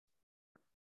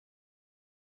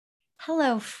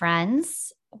Hello,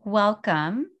 friends.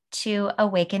 Welcome to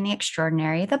Awaken the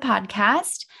Extraordinary, the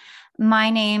podcast.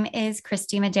 My name is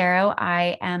Christy Madero.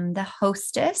 I am the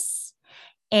hostess,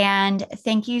 and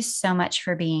thank you so much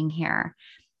for being here.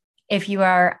 If you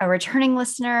are a returning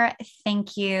listener,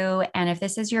 thank you. And if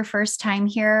this is your first time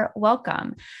here,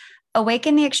 welcome.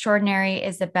 Awaken the Extraordinary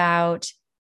is about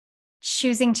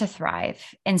choosing to thrive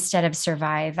instead of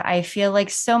survive. I feel like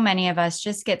so many of us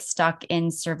just get stuck in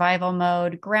survival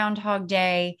mode, Groundhog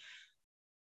Day.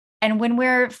 And when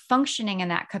we're functioning in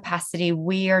that capacity,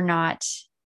 we are not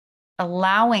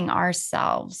allowing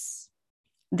ourselves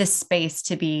the space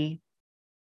to be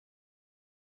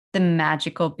the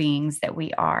magical beings that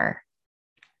we are.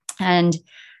 And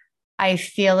I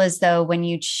feel as though when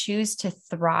you choose to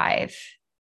thrive,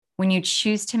 when you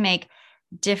choose to make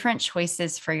different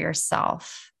choices for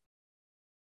yourself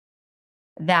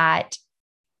that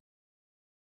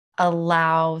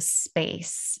allow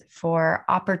space for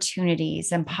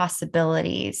opportunities and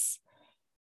possibilities,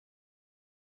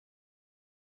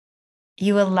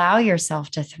 you allow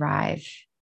yourself to thrive.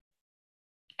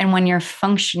 And when you're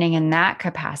functioning in that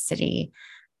capacity,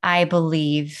 I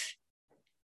believe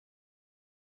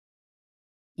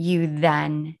you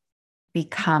then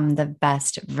become the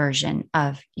best version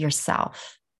of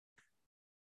yourself.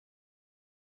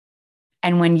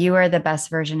 And when you are the best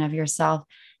version of yourself,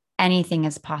 anything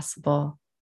is possible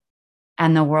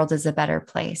and the world is a better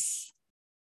place.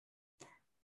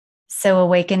 So,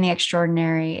 Awaken the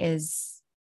Extraordinary is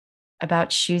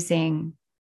about choosing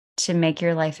to make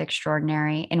your life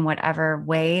extraordinary in whatever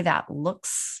way that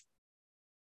looks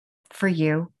for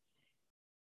you.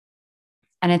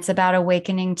 And it's about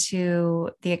awakening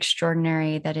to the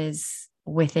extraordinary that is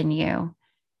within you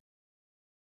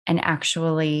and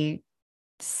actually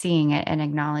seeing it and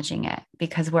acknowledging it,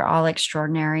 because we're all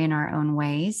extraordinary in our own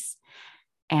ways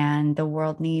and the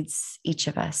world needs each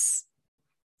of us.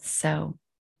 So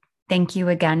thank you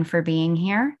again for being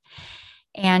here.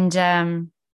 And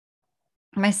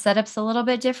my setup's a little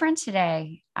bit different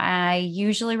today. I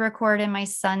usually record in my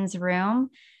son's room.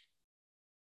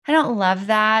 I don't love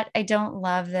that. I don't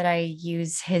love that I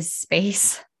use his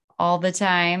space all the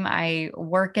time. I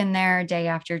work in there day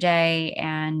after day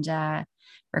and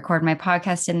record my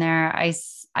podcast in there.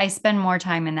 I spend more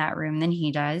time in that room than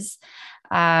he does,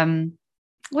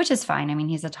 which is fine. I mean,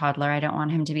 he's a toddler. I don't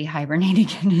want him to be hibernating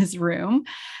in his room.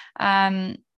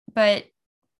 But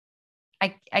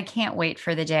I can't wait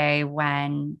for the day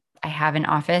when I have an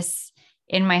office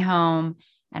in my home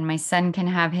and my son can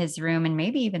have his room and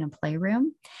maybe even a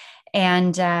playroom.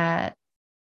 And I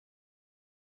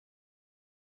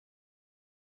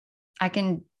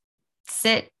can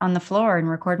sit on the floor and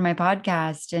record my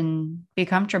podcast and be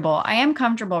comfortable. I am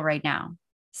comfortable right now.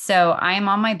 So I am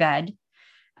on my bed.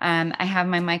 I have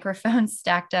my microphone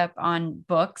stacked up on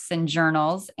books and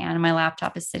journals, and my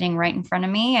laptop is sitting right in front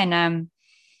of me. And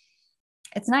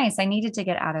it's nice. I needed to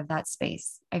get out of that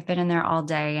space. I've been in there all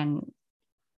day, and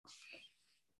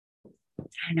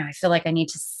I know, I feel like I need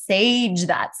to sage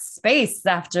that space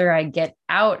after I get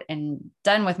out and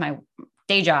done with my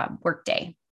day job, work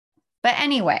day. But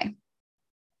anyway,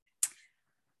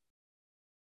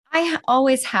 I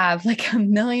always have like a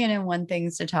million and one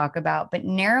things to talk about, but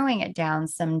narrowing it down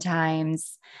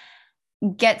sometimes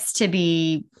gets to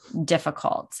be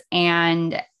difficult.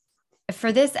 And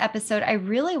for this episode, I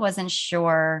really wasn't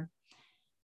sure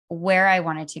where I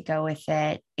wanted to go with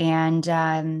it. And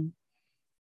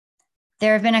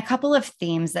there have been a couple of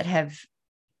themes that have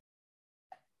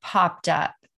popped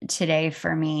up today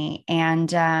for me.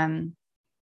 And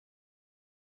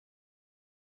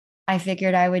I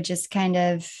figured I would just kind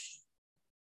of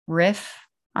riff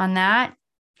on that.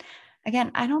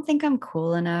 Again, I don't think I'm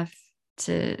cool enough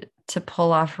to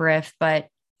pull off riff, but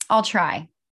I'll try.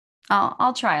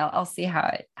 I'll try. I'll see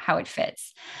how it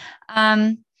fits.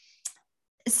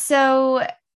 So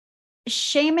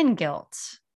shame and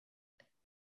guilt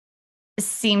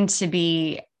seem to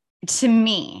be, to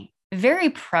me,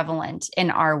 very prevalent in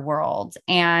our world.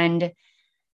 And,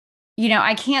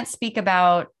 I can't speak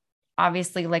about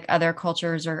obviously like other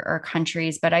cultures or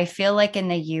countries, but I feel like in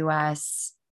the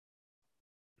US,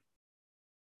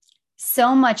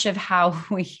 so much of how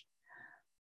we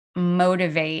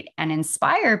motivate and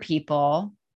inspire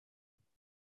people,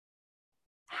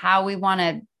 how we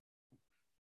want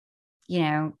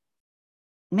to,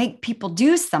 make people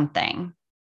do something,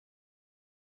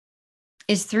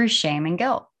 is through shame and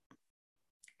guilt.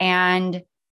 And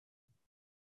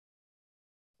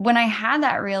when I had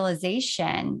that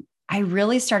realization, I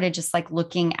really started just like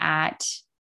looking at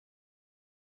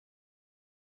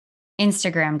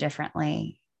Instagram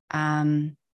differently.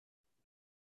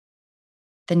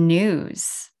 The the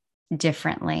news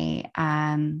differently.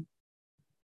 And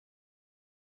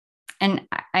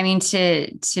I mean,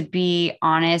 to be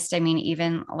honest, I mean,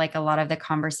 even like a lot of the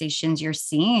conversations you're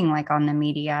seeing, like on the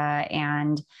media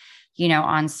and,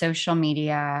 on social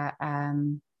media,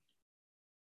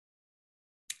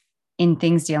 in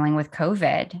things dealing with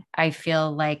COVID, I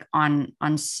feel like on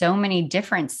so many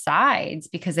different sides,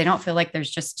 because I don't feel like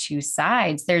there's just two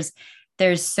sides. There's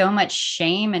so much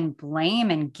shame and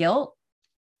blame and guilt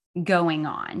going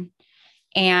on.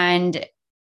 And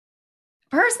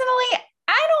personally,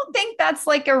 I don't think that's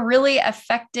like a really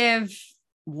effective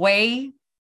way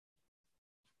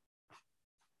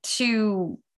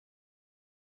to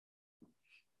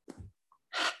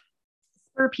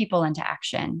spur people into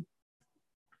action.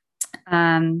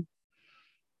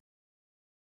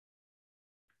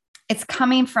 It's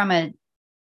coming from a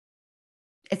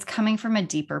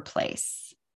deeper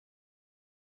place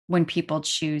when people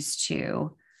choose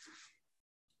to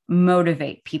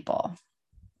motivate people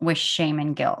with shame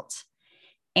and guilt.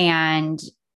 And,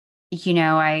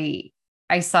 I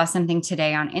saw something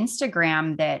today on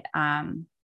Instagram that I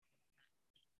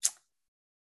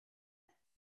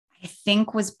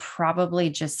think was probably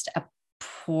just a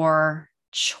poor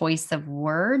choice of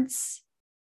words.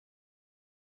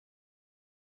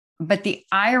 But the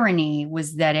irony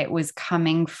was that it was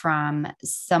coming from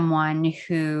someone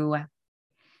who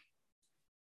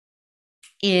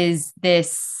is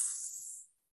this,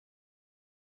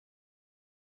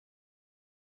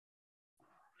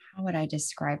 how would I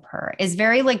describe her? Is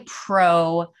very like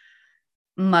pro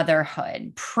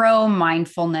motherhood, pro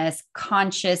mindfulness,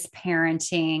 conscious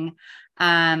parenting,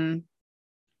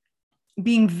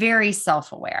 being very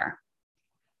self-aware.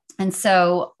 And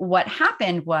so what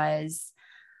happened was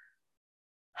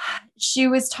she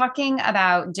was talking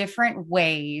about different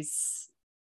ways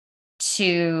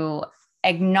to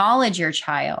acknowledge your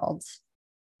child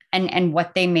and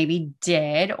what they maybe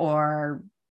did or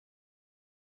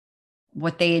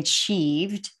what they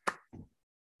achieved.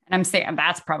 And I'm saying I'm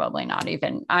probably not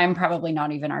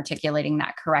even articulating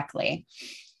that correctly.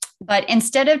 But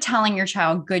instead of telling your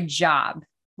child, good job,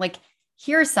 like,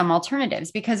 here are some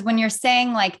alternatives, because when you're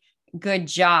saying like, good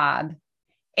job,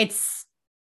 it's,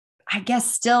 I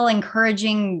guess, still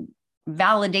encouraging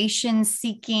validation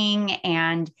seeking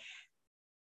and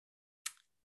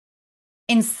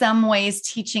in some ways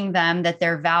teaching them that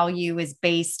their value is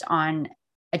based on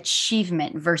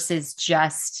achievement versus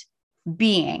just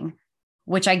being,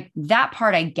 that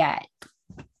part I get.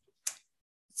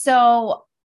 So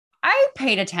I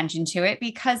paid attention to it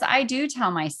because I do tell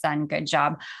my son, good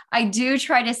job. I do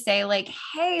try to say like,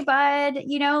 hey, bud,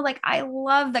 like, I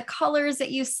love the colors that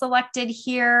you selected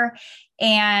here.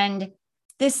 And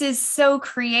this is so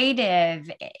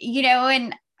creative,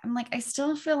 and I'm like, I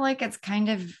still feel like it's kind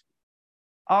of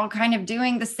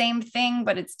doing the same thing,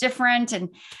 but it's different. And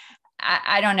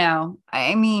I don't know.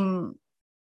 I mean,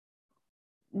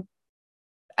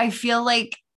 I feel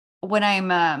like when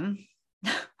I'm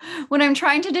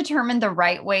trying to determine the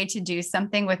right way to do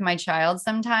something with my child,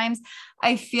 sometimes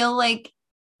I feel like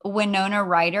Winona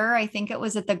Ryder, I think it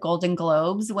was at the Golden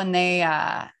Globes when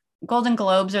Golden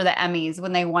Globes or the Emmys,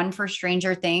 when they won for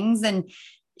Stranger Things. And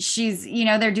she's,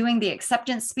 they're doing the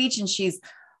acceptance speech and she's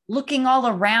looking all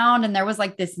around. And there was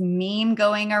like this meme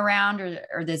going around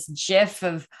or this GIF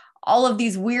of all of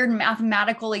these weird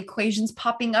mathematical equations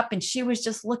popping up. And she was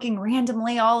just looking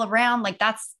randomly all around. Like,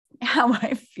 that's how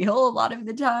I feel a lot of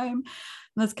the time.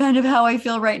 That's kind of how I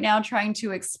feel right now, trying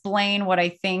to explain what I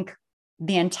think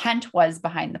the intent was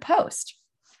behind the post.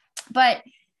 But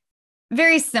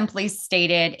very simply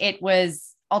stated, it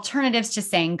was alternatives to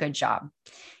saying good job.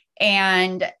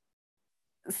 And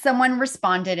someone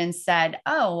responded and said,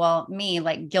 oh, well, me,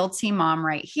 like, guilty mom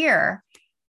right here.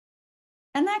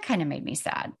 And that kind of made me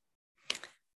sad.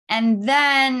 And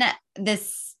then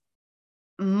this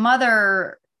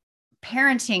mother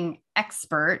parenting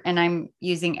expert, and I'm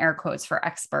using air quotes for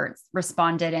experts,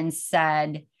 responded and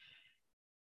said,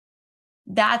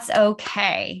 that's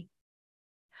okay.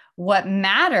 What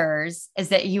matters is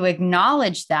that you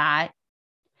acknowledge that,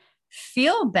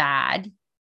 feel bad,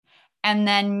 and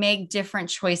then make different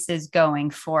choices going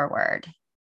forward.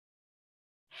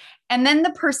 And then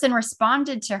the person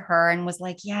responded to her and was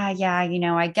like, yeah,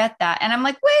 I get that. And I'm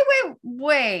like,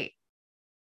 wait.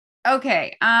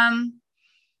 Okay.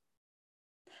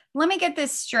 Let me get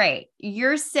this straight.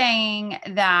 You're saying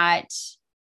that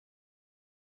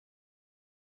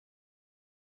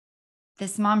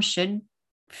this mom should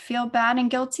feel bad and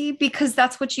guilty? Because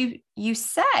that's what you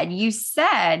said. You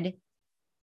said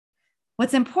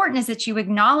what's important is that you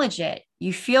acknowledge it.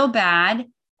 You feel bad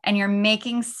and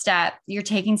you're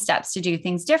taking steps to do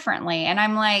things differently. And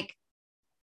I'm like,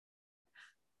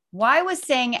 why was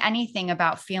saying anything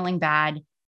about feeling bad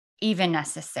even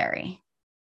necessary?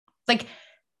 Like,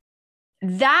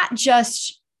 that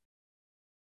just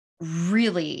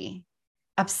really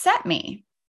upset me,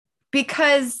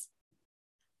 because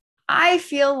I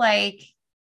feel like,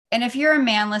 and if you're a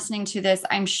man listening to this,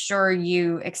 I'm sure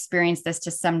you experience this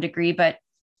to some degree, but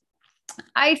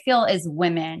I feel as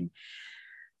women,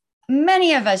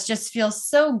 many of us just feel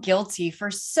so guilty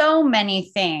for so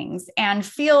many things and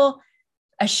feel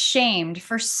ashamed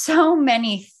for so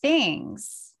many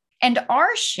things and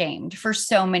are shamed for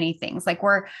so many things. Like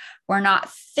we're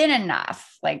not thin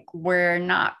enough, like we're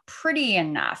not pretty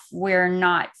enough, we're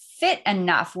not fit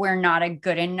enough, we're not a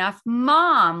good enough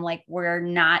mom, like we're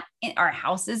not, our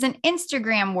house isn't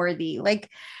Instagram worthy. Like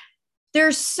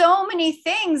there's so many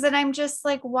things, and I'm just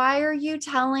like, why are you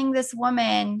telling this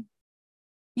woman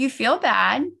you feel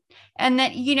bad? And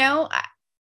that,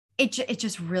 it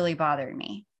just really bothered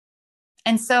me.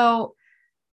 And so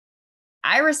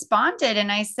I responded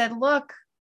and I said, look,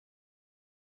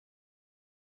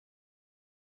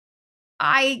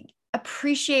 I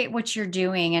appreciate what you're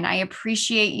doing, and I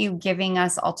appreciate you giving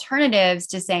us alternatives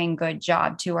to saying good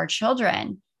job to our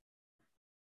children.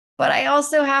 But I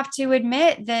also have to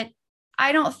admit that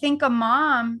I don't think a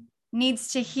mom needs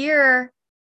to hear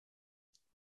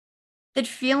that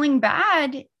feeling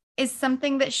bad is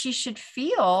something that she should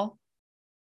feel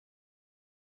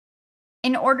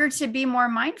in order to be more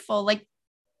mindful. Like,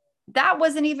 that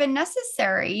wasn't even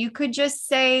necessary. You could just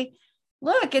say,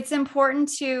 look, what's important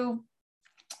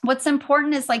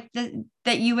is like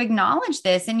that you acknowledge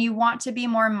this and you want to be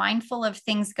more mindful of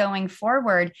things going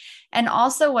forward. And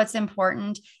also what's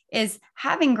important is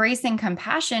having grace and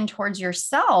compassion towards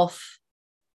yourself,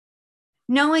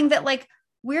 knowing that like,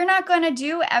 we're not going to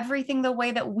do everything the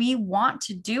way that we want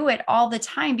to do it all the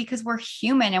time, because we're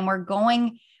human and we're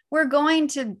going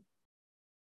to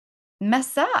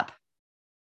mess up.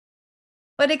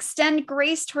 But extend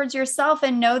grace towards yourself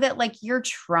and know that like you're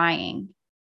trying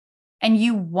and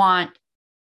you want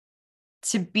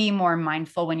to be more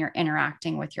mindful when you're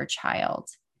interacting with your child.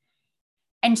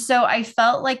 And so I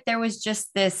felt like there was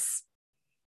just this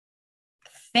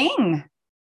thing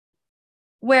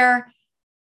where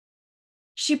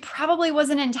she probably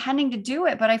wasn't intending to do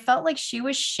it, but I felt like she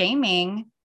was shaming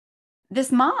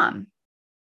this mom.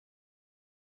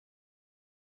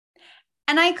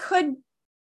 And I could,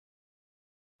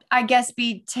 I guess,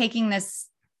 be taking this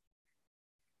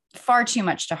far too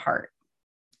much to heart.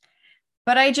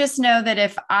 But I just know that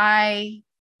if I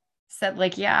said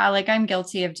like, yeah, like I'm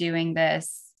guilty of doing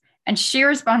this, and she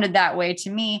responded that way to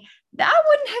me, that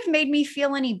wouldn't have made me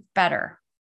feel any better.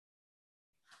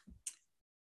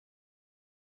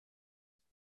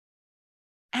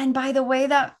 And by the way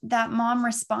that mom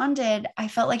responded, I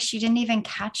felt like she didn't even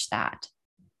catch that.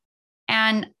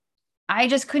 And I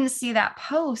just couldn't see that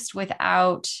post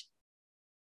without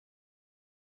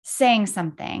saying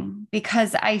something,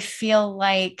 because I feel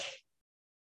like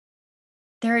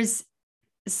there's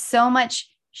so much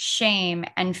shame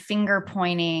and finger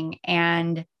pointing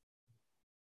and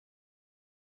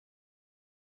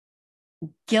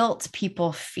guilt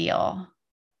people feel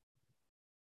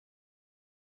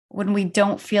when we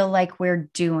don't feel like we're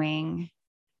doing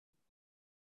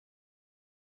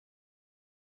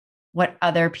what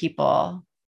other people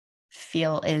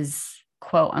feel is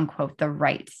quote unquote the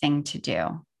right thing to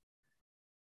do.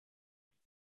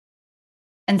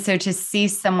 And so to see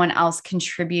someone else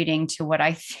contributing to what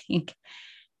I think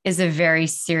is a very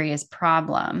serious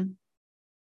problem,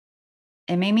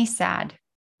 it made me sad.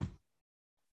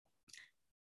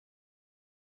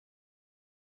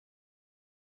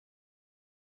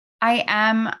 I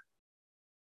am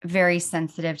very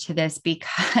sensitive to this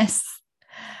because,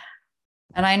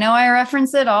 and I know I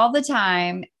reference it all the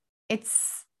time,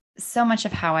 it's so much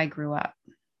of how I grew up.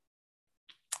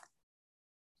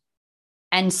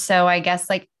 And so I guess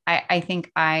like, I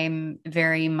think I'm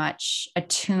very much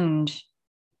attuned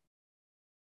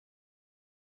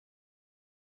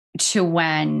to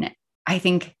when I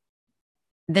think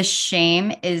the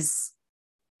shame is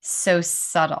so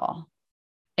subtle.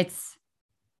 It's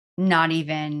not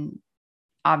even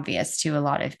obvious to a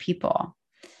lot of people.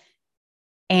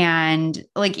 And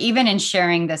like, even in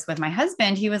sharing this with my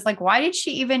husband, he was like, why did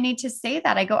she even need to say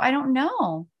that? I go, I don't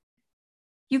know.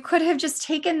 You could have just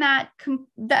taken that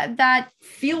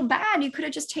feel bad. You could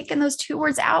have just taken those two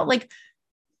words out. Like,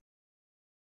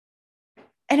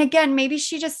 and again, maybe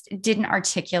she just didn't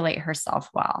articulate herself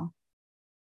well.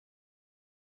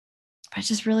 But it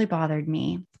just really bothered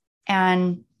me.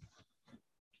 And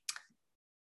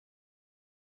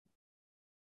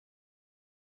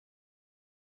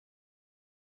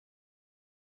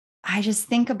I just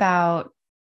think about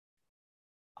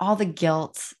all the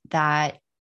guilt that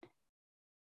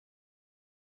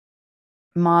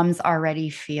moms already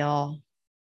feel.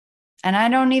 And I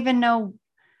don't even know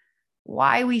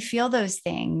why we feel those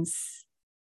things.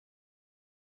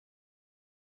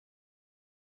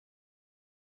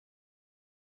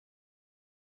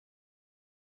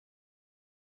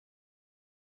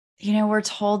 We're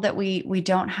told that we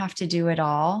don't have to do it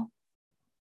all.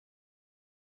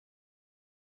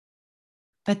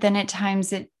 But then at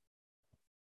times it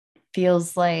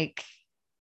feels like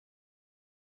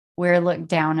we're looked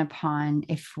down upon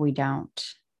if we don't.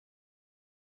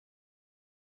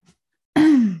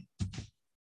 I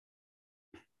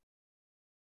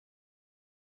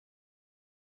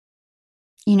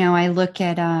look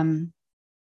at I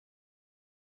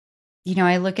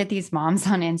look at these moms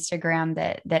on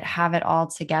Instagram that have it all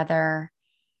together.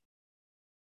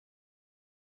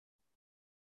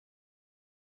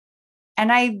 And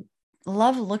I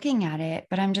love looking at it,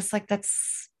 but I'm just like,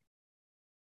 that's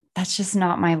just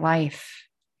not my life.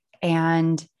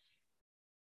 And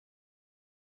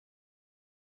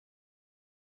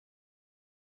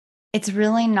it's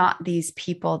really not these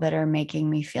people that are making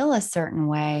me feel a certain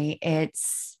way.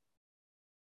 It's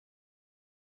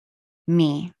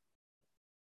me.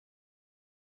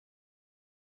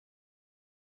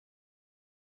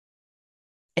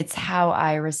 It's how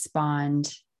I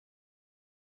respond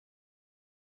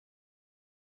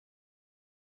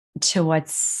to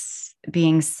what's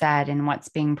being said and what's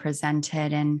being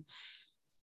presented. And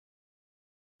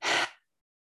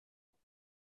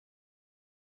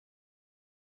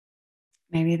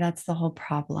maybe that's the whole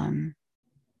problem.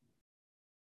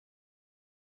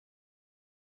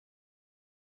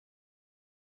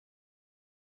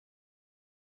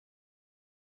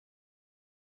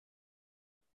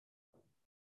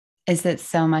 Is that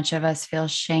so much of us feel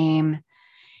shame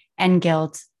and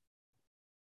guilt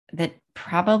that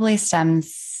probably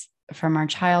stems from our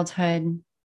childhood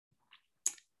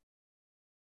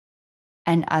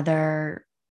and other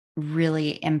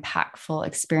really impactful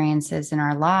experiences in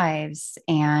our lives.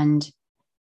 And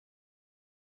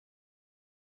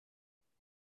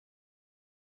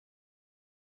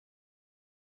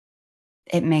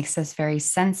it makes us very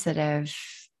sensitive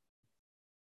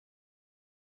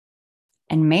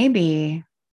and maybe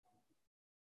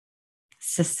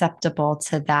susceptible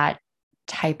to that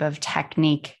type of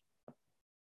technique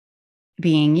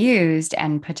being used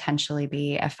and potentially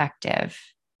be effective.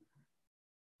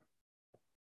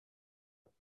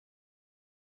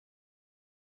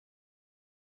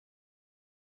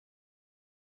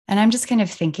 And I'm just kind of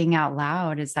thinking out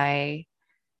loud as I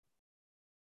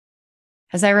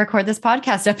record this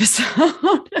podcast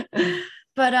episode.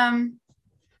 But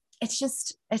it's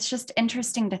just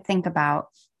interesting to think about.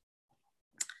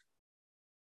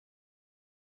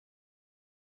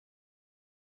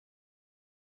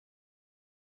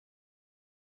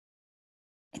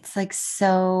 It's like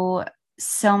so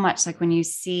much like when you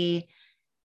see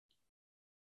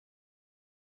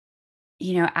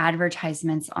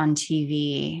advertisements on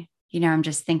TV, I'm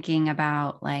just thinking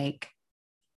about like,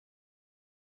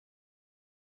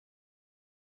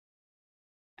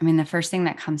 I mean, the first thing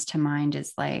that comes to mind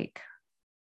is like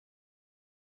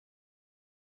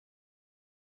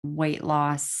weight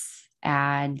loss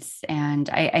ads. And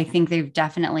I think they've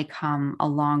definitely come a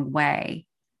long way.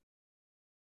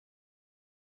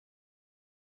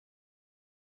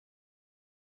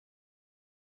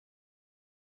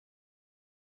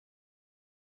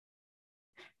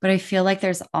 But I feel like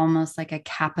there's almost like a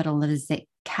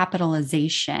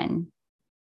capitalization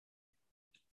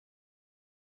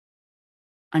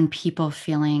on people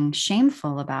feeling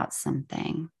shameful about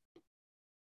something.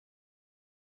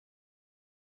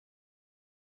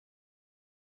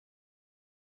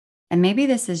 And maybe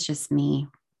this is just me.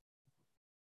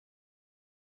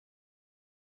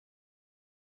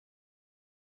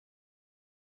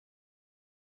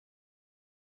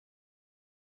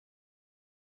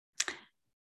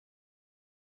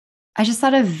 I just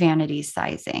thought of vanity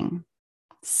sizing.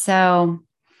 So,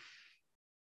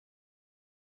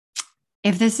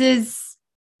 if this is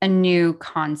a new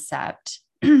concept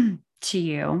to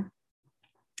you,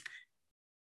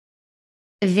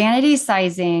 vanity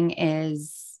sizing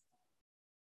is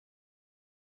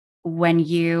when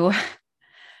you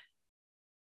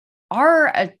are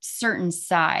a certain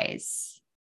size,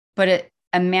 but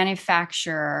a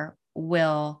manufacturer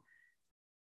will,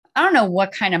 I don't know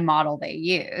what kind of model they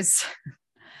use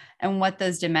and what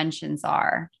those dimensions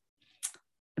are.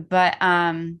 But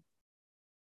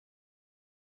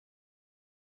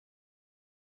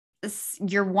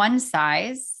you're one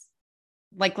size,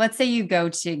 like let's say you go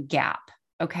to Gap,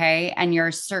 Okay. And you're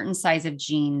a certain size of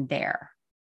gene there,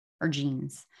 or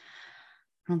jeans.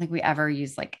 I don't think we ever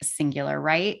use like a singular,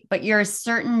 right? But you're a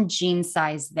certain gene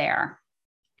size there.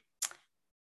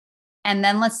 And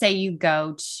then let's say you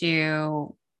go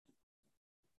to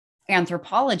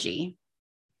Anthropologie,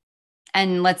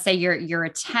 and let's say you're a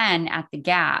 10 at the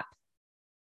Gap,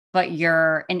 but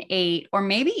you're an 8 or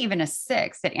maybe even a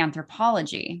 6 at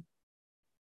Anthropologie.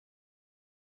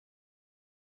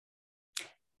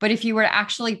 But if you were to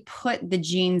actually put the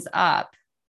jeans up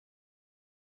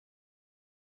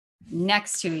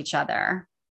next to each other,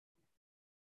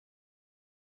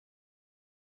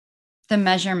 the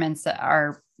measurements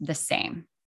are the same.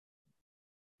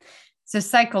 So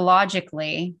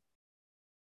psychologically,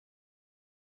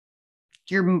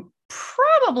 you're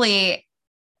probably,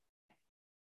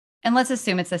 and let's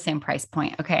assume it's the same price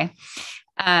point. Okay.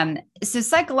 So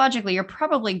psychologically, you're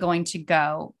probably going to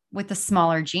go with the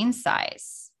smaller jean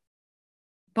size.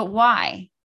 But why?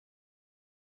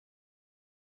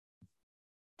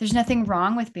 There's nothing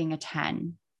wrong with being a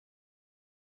 10.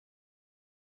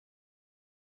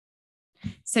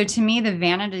 So to me, the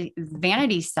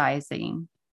vanity sizing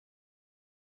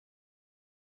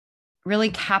really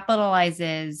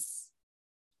capitalizes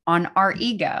on our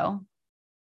ego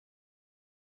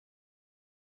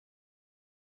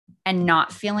and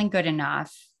not feeling good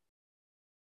enough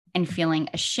and feeling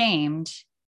ashamed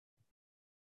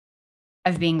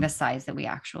of being the size that we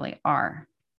actually are.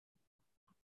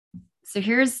 So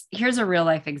here's a real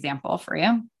life example for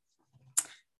you.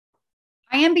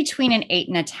 I am between an 8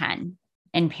 and a 10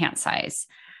 in pant size.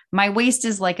 My waist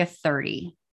is like a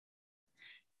 30.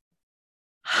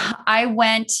 I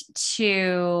went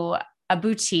to a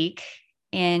boutique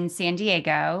in San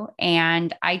Diego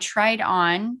and I tried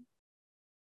on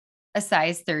a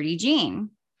size 30 jean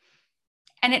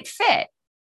and it fit,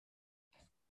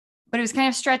 but it was kind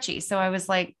of stretchy. So I was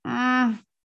like, I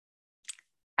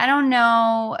don't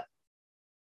know.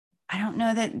 I don't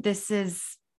know that this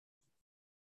is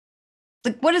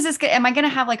like, what is this? Am I going to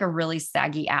have like a really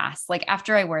saggy ass? Like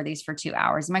after I wear these for 2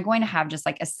 hours, am I going to have just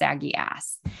like a saggy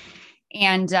ass?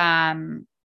 And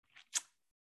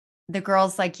the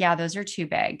girl's like, yeah, those are too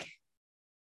big.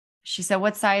 She said,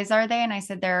 what size are they? And I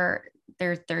said, they're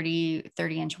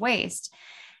 30-inch waist.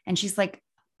 And she's like,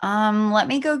 let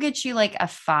me go get you like a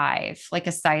 5, like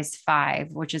a size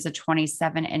 5, which is a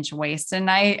 27-inch waist. And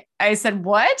I said,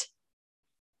 what?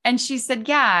 And she said,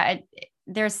 yeah,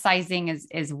 their sizing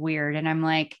is weird. And I'm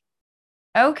like,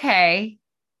 okay,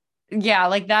 yeah,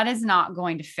 like that is not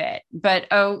going to fit, but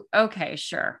oh, okay,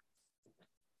 sure.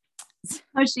 So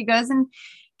she goes and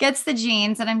gets the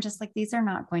jeans, and I'm just like, these are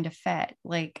not going to fit.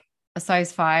 Like a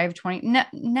size 5, 20. No,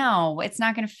 no, it's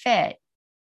not going to fit.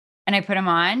 And I put them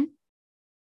on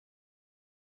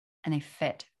and they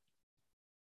fit.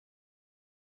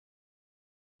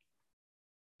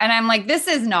 And I'm like, this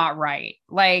is not right.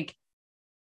 Like,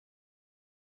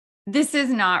 this is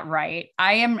not right.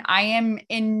 I am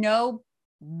in no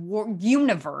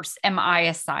universe am I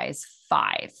a size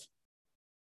 5.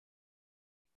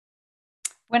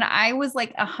 When I was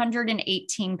like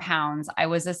 118 pounds, I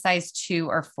was a size 2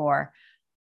 or 4.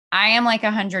 I am like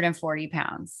 140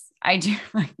 pounds. I do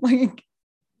like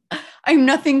I'm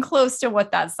nothing close to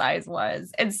what that size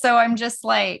was. And so I'm just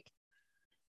like,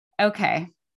 okay,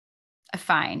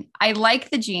 fine. I like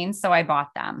the jeans, so I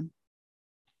bought them.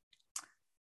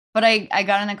 But I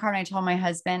got in the car and I told my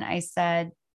husband, I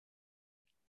said,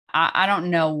 I don't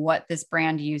know what this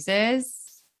brand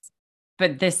uses,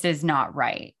 but this is not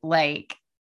right. Like,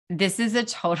 this is a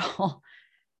total,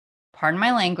 pardon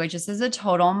my language, this is a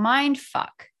total mind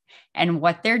fuck. And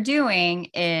what they're doing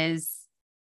is,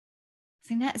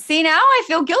 see now I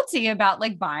feel guilty about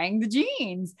like buying the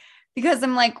jeans because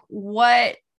I'm like,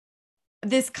 what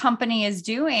this company is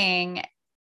doing,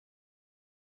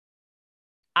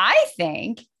 I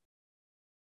think,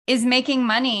 is making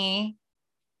money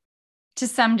to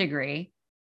some degree.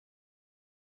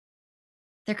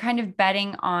 They're kind of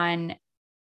betting on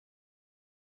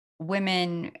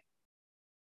women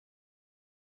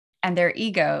and their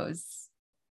egos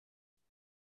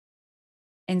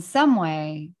in some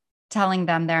way, telling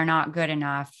them they're not good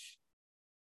enough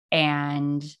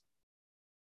and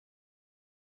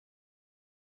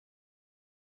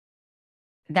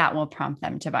that will prompt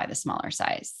them to buy the smaller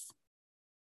size.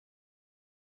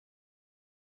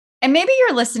 And maybe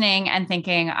you're listening and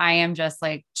thinking, I am just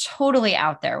like totally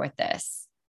out there with this.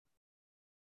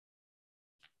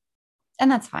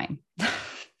 And that's fine. But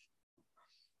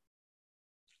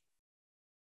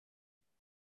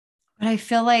I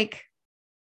feel like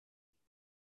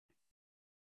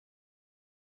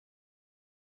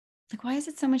Like, why is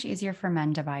it so much easier for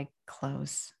men to buy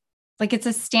clothes? Like, it's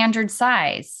a standard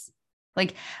size.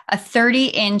 Like, a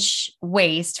 30-inch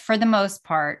waist, for the most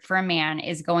part, for a man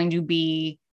is going to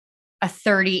be a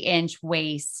 30-inch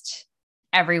waist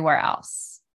everywhere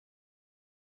else.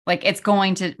 Like, it's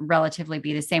going to relatively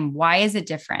be the same. Why is it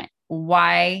different?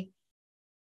 Why?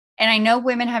 And I know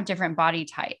women have different body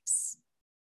types.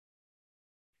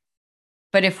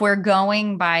 But if we're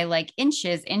going by like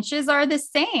inches, inches are the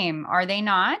same, are they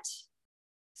not?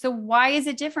 So why is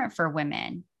it different for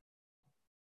women?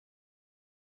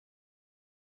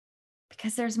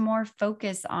 Because there's more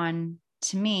focus on,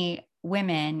 to me,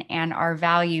 women and our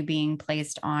value being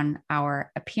placed on our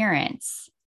appearance.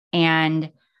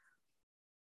 And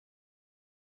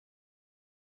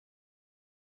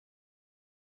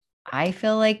I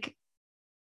feel like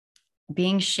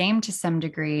being shamed to some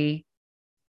degree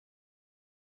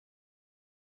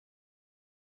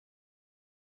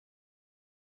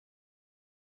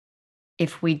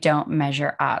if we don't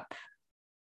measure up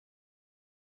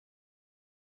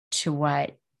to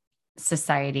what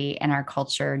society and our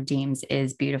culture deems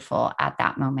is beautiful at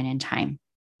that moment in time.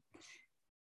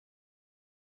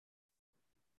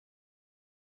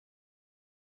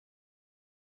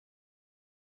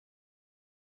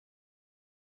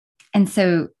 And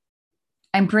so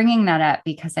I'm bringing that up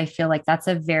because I feel like that's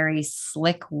a very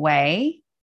slick way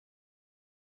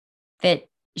that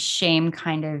shame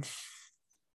kind of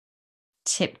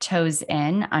tiptoes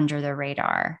in under the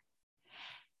radar.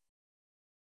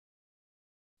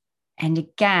 And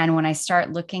again, when I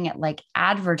start looking at like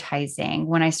advertising,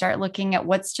 when I start looking at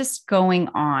what's just going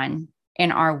on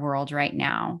in our world right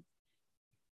now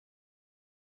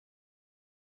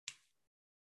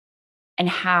and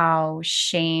how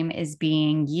shame is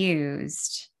being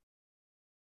used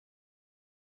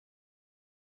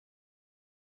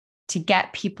to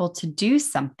get people to do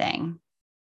something.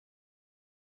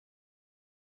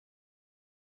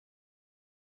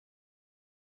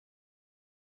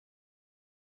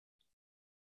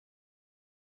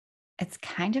 It's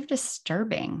kind of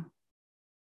disturbing.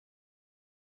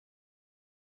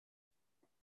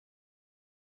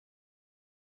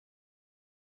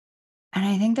 And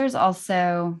I think there's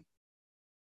also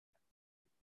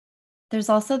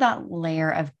that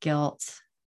layer of guilt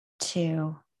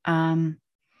too.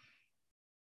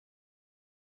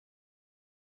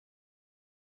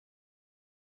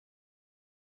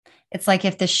 It's like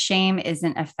if the shame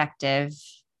isn't effective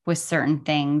with certain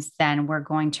things, then we're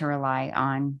going to rely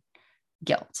on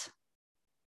guilt.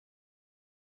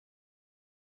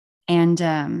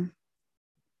 And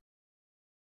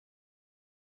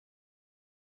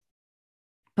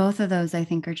both of those, I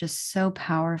think, are just so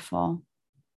powerful.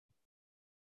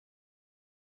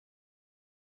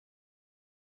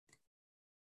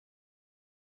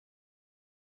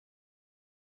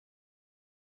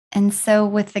 And so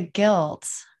with the guilt,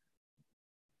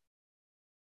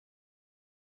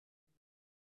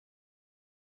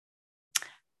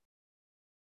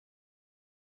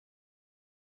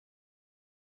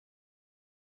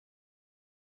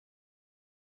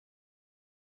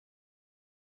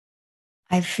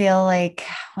 I feel like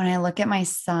when I look at my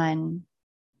son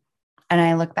and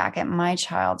I look back at my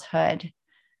childhood,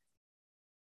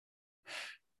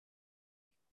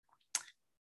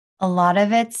 a lot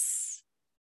of it's,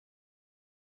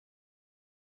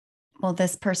 well,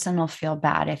 this person will feel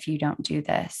bad if you don't do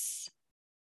this,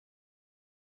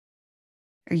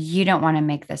 or you don't want to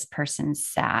make this person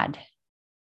sad.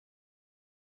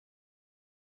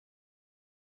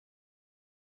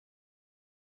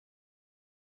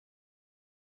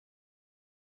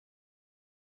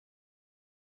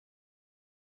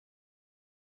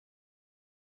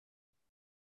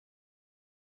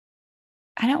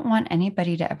 I don't want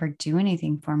anybody to ever do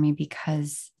anything for me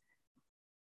because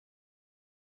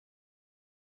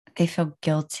they feel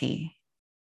guilty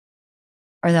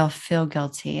or they'll feel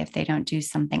guilty if they don't do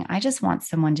something. I just want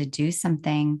someone to do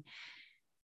something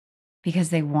because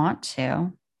they want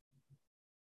to.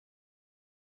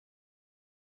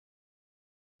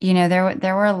 You know,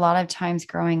 there were a lot of times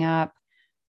growing up,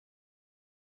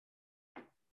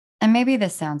 and maybe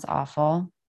this sounds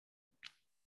awful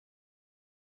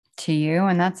to you,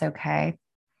 and that's okay.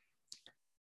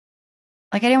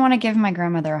 Like I didn't want to give my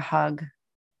grandmother a hug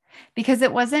because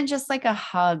it wasn't just like a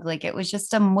hug, like it was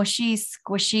just a mushy,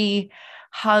 squishy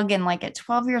hug. And like at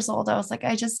 12 years old, I was like,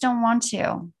 I just don't want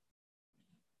to.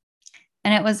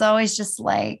 And it was always just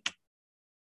like,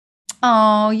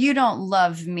 oh, you don't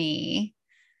love me.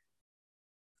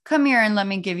 Come here and let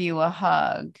me give you a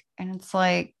hug. And it's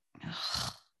like,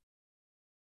 ugh.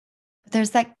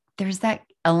 There's that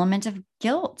element of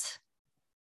guilt.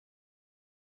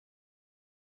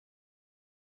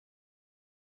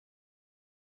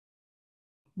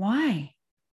 Why?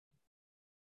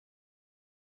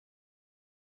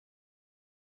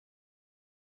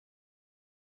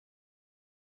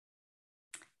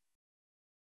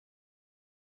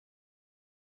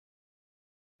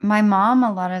 My mom,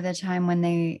 a lot of the time when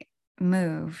they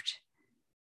moved,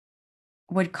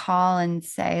 would call and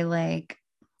say, like,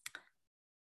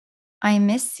 I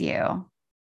miss you.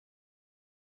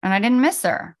 And I didn't miss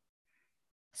her.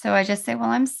 So I just say, well,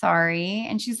 I'm sorry.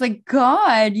 And she's like,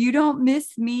 God, you don't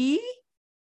miss me?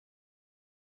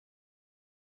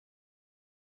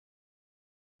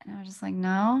 And I was just like,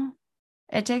 no,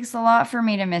 it takes a lot for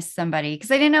me to miss somebody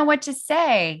because I didn't know what to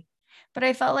say. But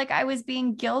I felt like I was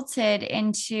being guilted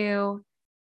into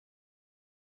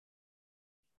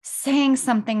saying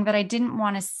something that I didn't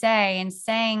want to say and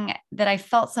saying that I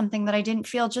felt something that I didn't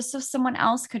feel just so someone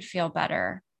else could feel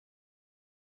better.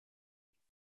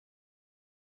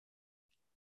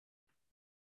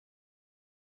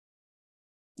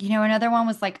 Another one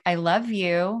was like, I love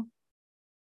you.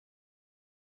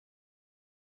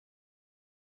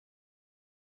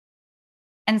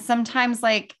 And sometimes,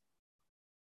 like,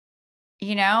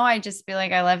 I just be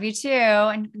like, I love you too.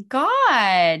 And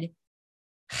God,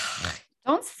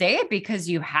 don't say it because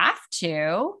you have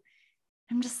to.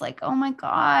 I'm just like, oh my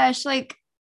gosh, like,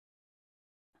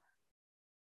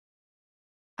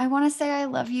 I want to say I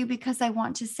love you because I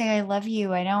want to say I love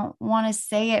you. I don't want to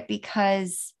say it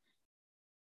because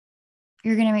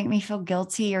you're going to make me feel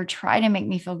guilty or try to make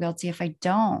me feel guilty if I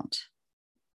don't.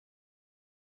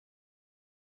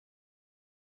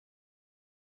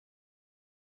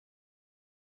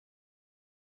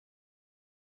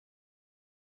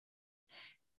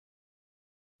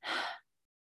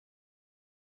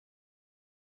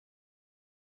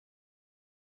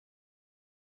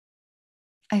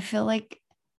 I feel like,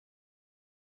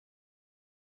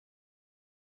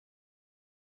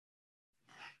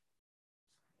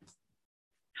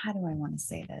 how do I want to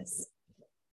say this?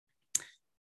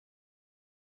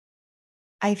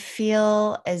 I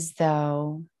feel as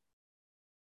though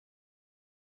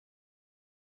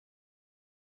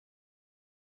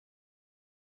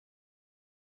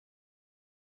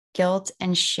guilt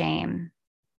and shame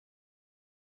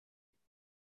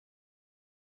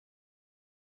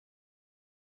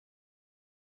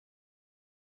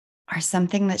are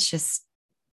something that's just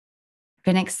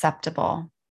been acceptable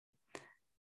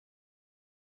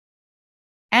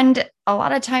and a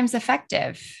lot of times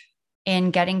effective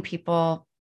in getting people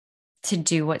to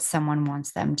do what someone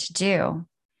wants them to do.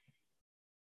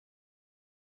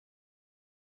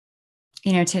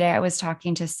 Today I was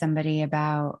talking to somebody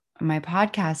about my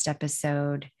podcast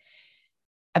episode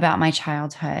about my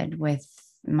childhood with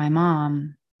my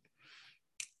mom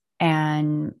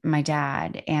and my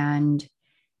dad. And,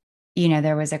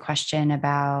 there was a question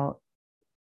about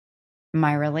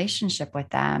my relationship with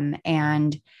them.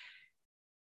 And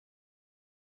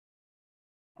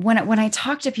when I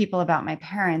talk to people about my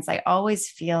parents, I always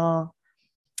feel,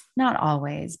 not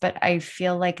always, but I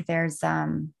feel like there's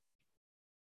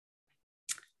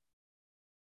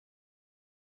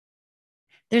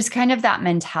kind of that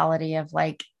mentality of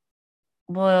like,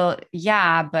 well,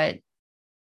 yeah, but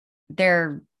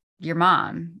they're your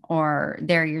mom or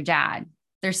they're your dad.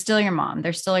 They're still your mom.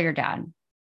 They're still your dad.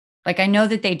 Like, I know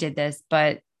that they did this,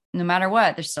 but no matter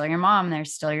what, they're still your mom. They're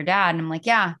still your dad. And I'm like,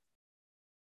 yeah,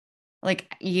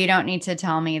 like, you don't need to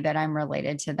tell me that I'm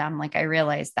related to them. Like, I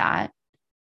realize that.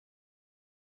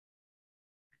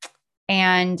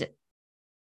 And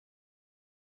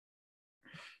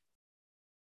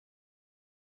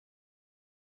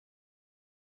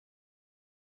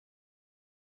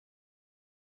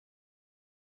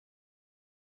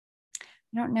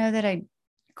I don't know that I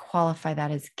qualify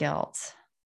that as guilt,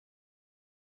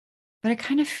 but it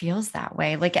kind of feels that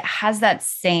way. Like it has that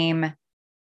same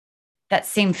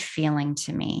feeling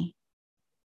to me,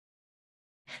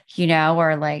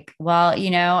 or like, well,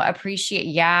 appreciate,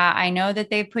 yeah, I know that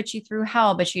they put you through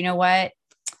hell, but you know what?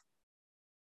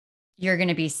 You're going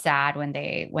to be sad when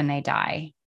they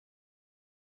die.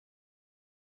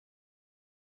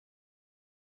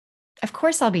 Of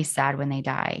course I'll be sad when they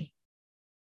die.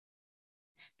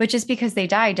 But just because they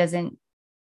die doesn't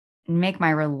make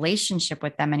my relationship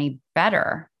with them any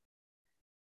better.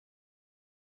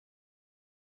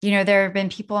 There have been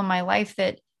people in my life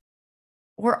that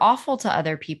were awful to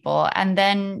other people. And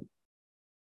then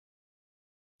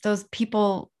those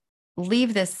people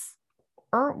leave this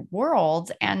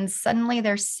world and suddenly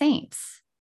they're saints.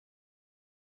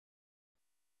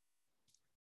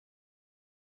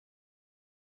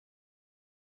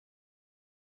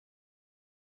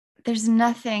 There's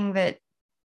nothing that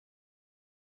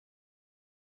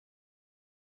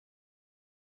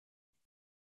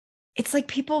it's like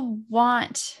people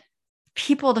want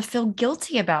people to feel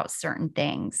guilty about certain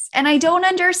things. And I don't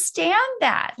understand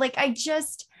that. Like, I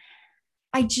just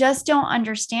don't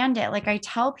understand it. Like, I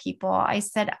tell people, I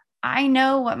said, I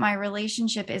know what my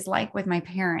relationship is like with my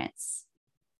parents.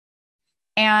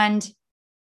 And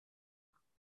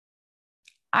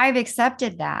I've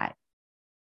accepted that.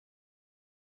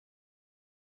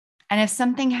 And if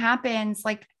something happens,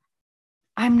 like,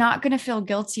 I'm not going to feel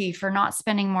guilty for not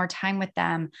spending more time with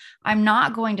them. I'm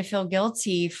not going to feel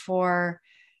guilty for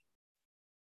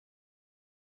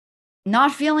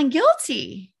not feeling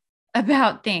guilty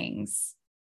about things.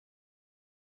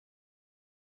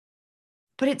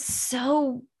 But it's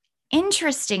so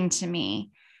interesting to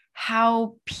me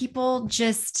how people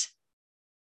just,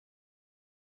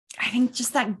 I think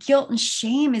just that guilt and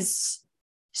shame is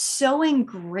so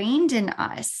ingrained in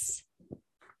us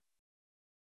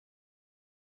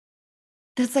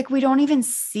that's like we don't even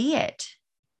see it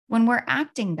when we're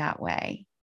acting that way.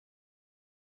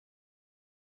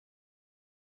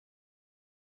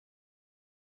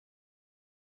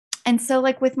 And so,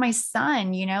 like with my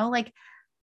son, like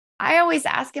I always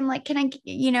ask him, like, can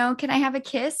I have a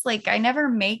kiss? Like, I never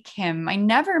make him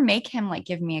like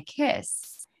give me a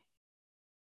kiss.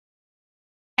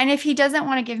 And if he doesn't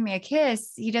want to give me a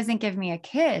kiss, he doesn't give me a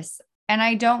kiss. And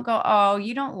I don't go, oh,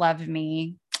 you don't love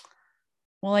me.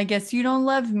 Well, I guess you don't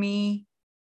love me.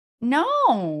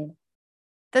 No,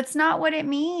 that's not what it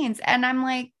means. And I'm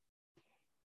like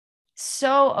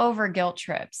so over guilt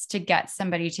trips to get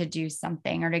somebody to do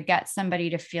something or to get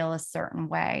somebody to feel a certain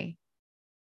way.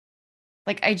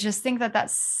 Like, I just think that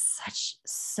that's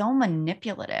so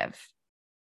manipulative.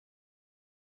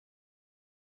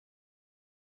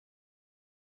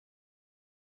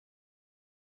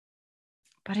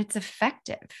 But it's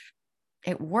effective.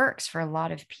 It works for a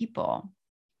lot of people.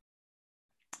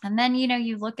 And then,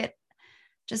 you look at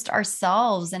just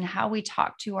ourselves and how we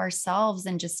talk to ourselves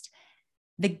and just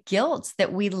the guilt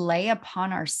that we lay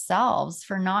upon ourselves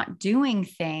for not doing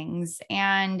things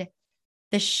and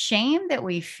the shame that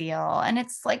we feel. And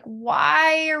it's like,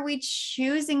 why are we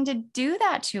choosing to do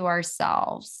that to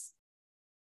ourselves?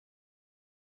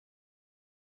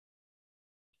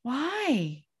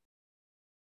 Why?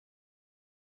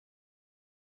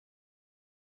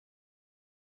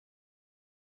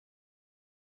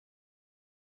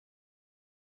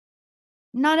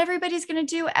 Not everybody's going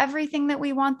to do everything that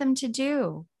we want them to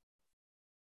do.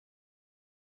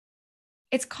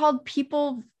 It's called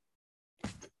people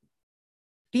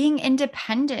being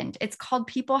independent. It's called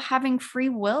people having free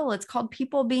will. It's called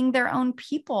people being their own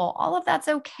people. All of that's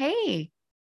okay.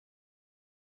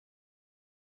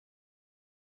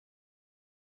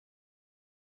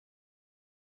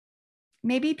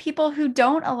 Maybe people who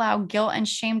don't allow guilt and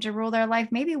shame to rule their life,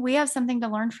 maybe we have something to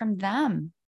learn from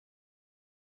them.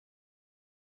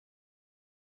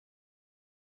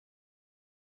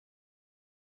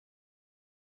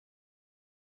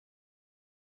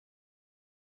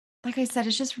 Like I said,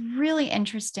 it's just really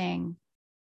interesting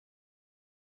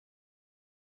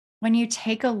when you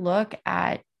take a look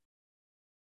at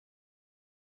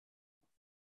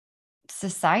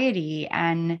society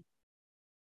and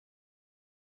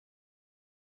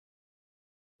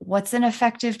what's an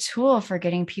effective tool for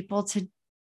getting people to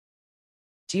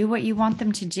do what you want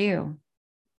them to do.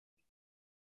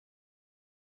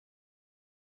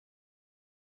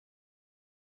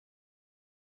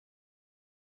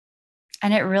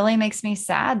 And it really makes me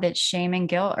sad that shame and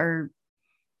guilt are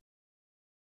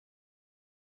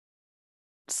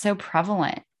so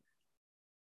prevalent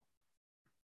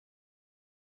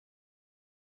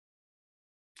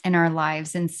in our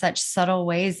lives in such subtle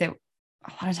ways that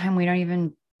a lot of time we don't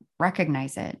even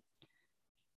recognize it.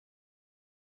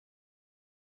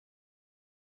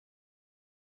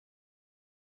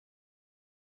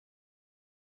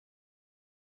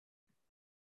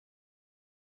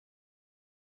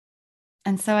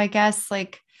 And so I guess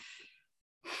like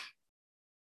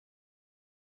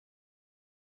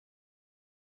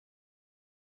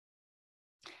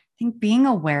I think being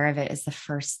aware of it is the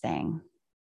first thing.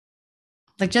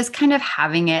 Like just kind of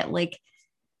having it, like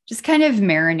just kind of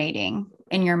marinating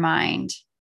in your mind.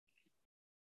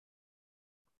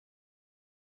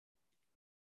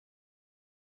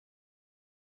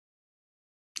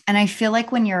 And I feel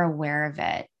like when you're aware of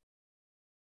it,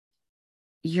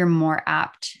 you're more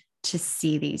apt to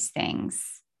see these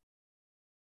things.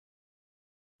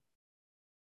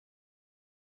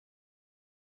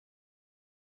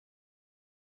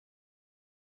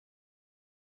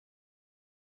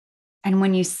 And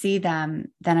when you see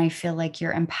them, then I feel like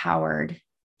you're empowered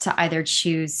to either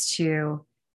choose to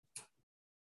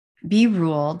be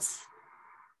ruled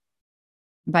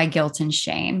by guilt and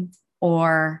shame,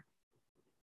 or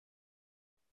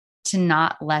to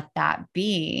not let that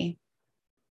be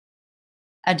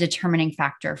a determining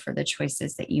factor for the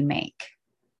choices that you make.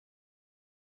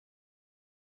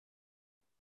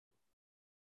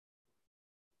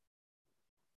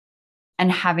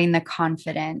 And having the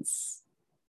confidence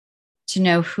to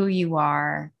know who you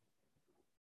are,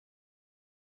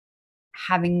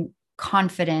 having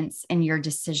confidence in your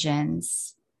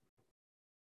decisions,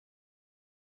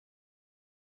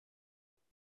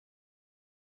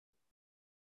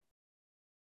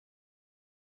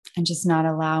 and just not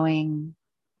allowing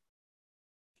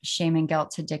shame and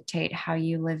guilt to dictate how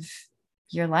you live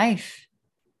your life.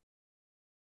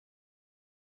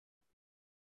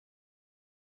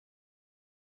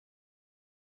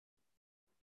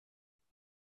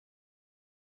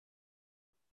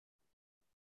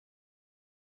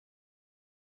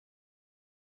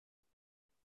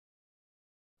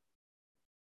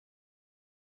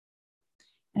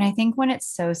 And I think when it's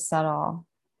so subtle,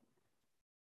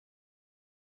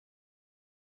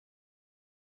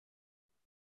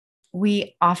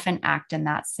 we often act in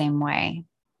that same way.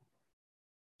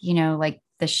 You know, like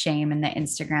the shame in the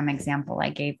Instagram example I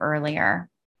gave earlier.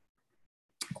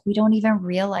 We don't even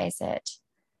realize it.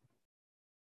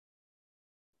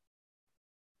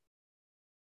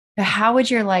 But how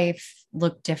would your life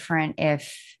look different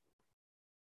if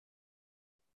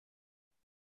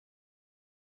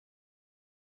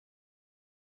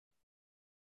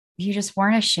you just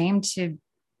weren't ashamed to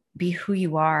be who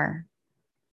you are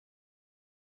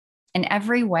in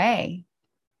every way?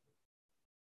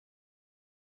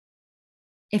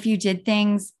 If you did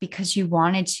things because you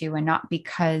wanted to and not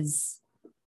because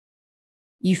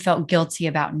you felt guilty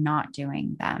about not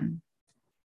doing them.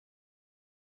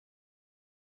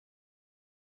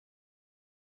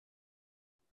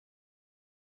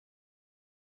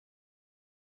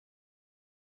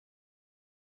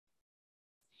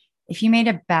 If you made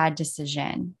a bad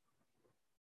decision,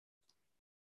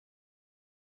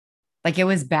 like it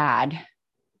was bad,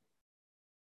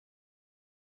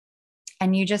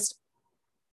 and you just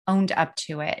owned up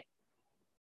to it,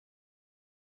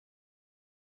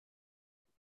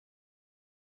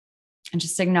 and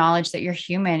just acknowledge that you're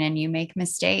human and you make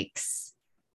mistakes.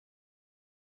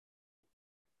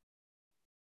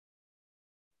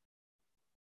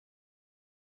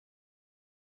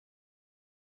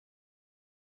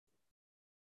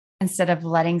 Instead of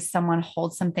letting someone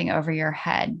hold something over your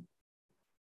head.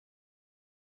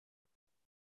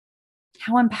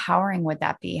 How empowering would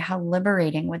that be? How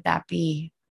liberating would that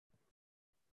be?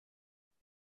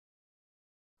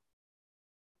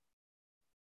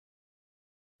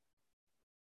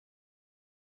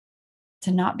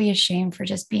 To not be ashamed for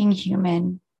just being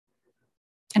human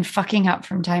and fucking up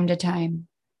from time to time.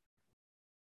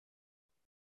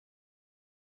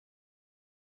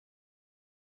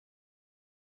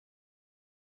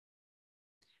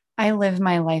 I live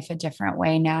my life a different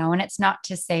way now. And it's not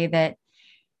to say that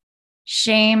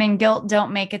shame and guilt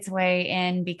don't make its way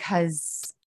in,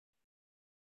 because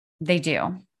they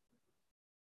do.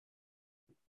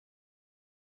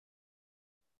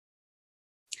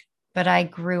 But I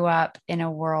grew up in a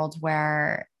world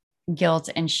where guilt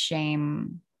and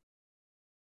shame,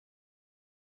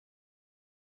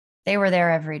 they were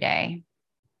there every day.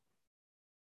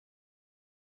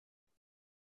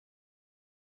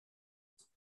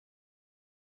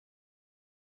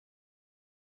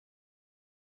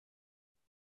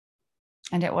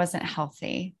 And it wasn't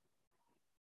healthy.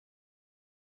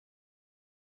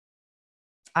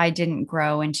 I didn't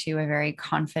grow into a very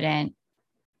confident,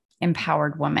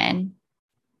 empowered woman.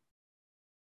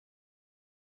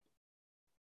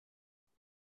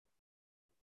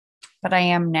 But I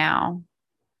am now.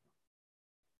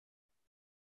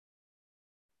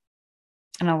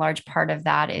 And a large part of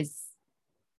that is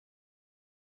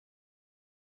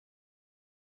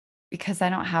because I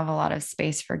don't have a lot of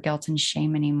space for guilt and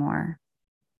shame anymore.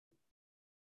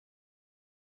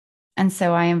 And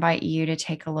so I invite you to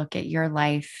take a look at your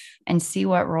life and see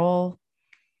what role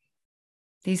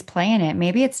these play in it.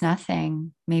 Maybe it's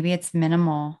nothing. Maybe it's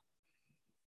minimal.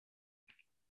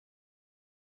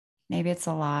 Maybe it's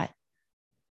a lot.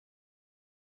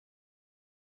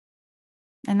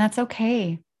 And that's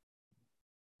okay.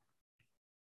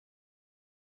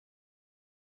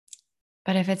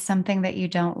 But if it's something that you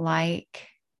don't like,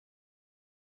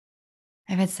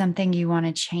 if it's something you want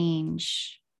to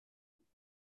change,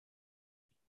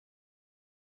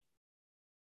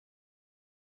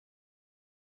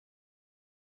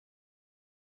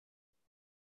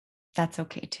 that's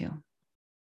okay too.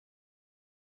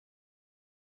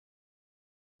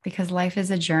 Because life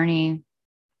is a journey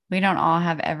We don't all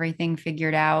have everything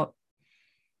figured out.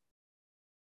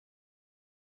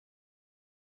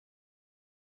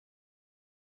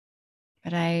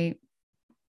 But I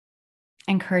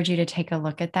encourage you to take a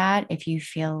look at that if you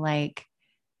feel like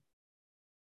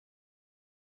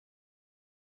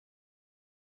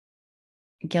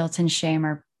guilt and shame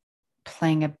are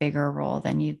playing a bigger role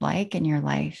than you'd like in your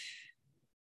life.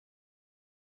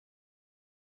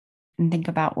 And think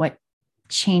about what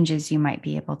changes you might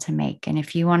be able to make. And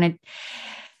if you want to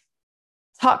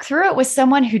talk through it with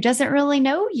someone who doesn't really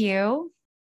know you,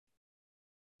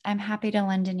 I'm happy to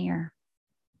lend an ear.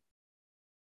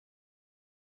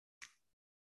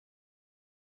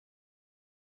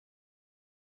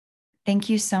 Thank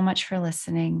you so much for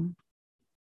listening.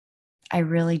 I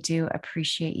really do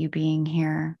appreciate you being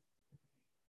here.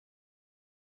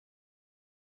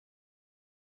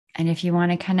 And if you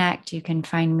want to connect, you can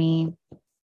find me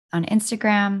on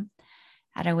Instagram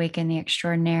at Awaken the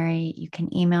Extraordinary. You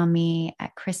can email me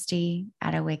at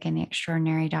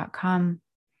Christy@awakentheextraordinary.com.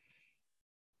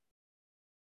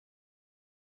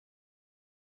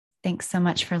 Thanks so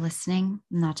much for listening,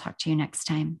 and I'll talk to you next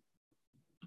time.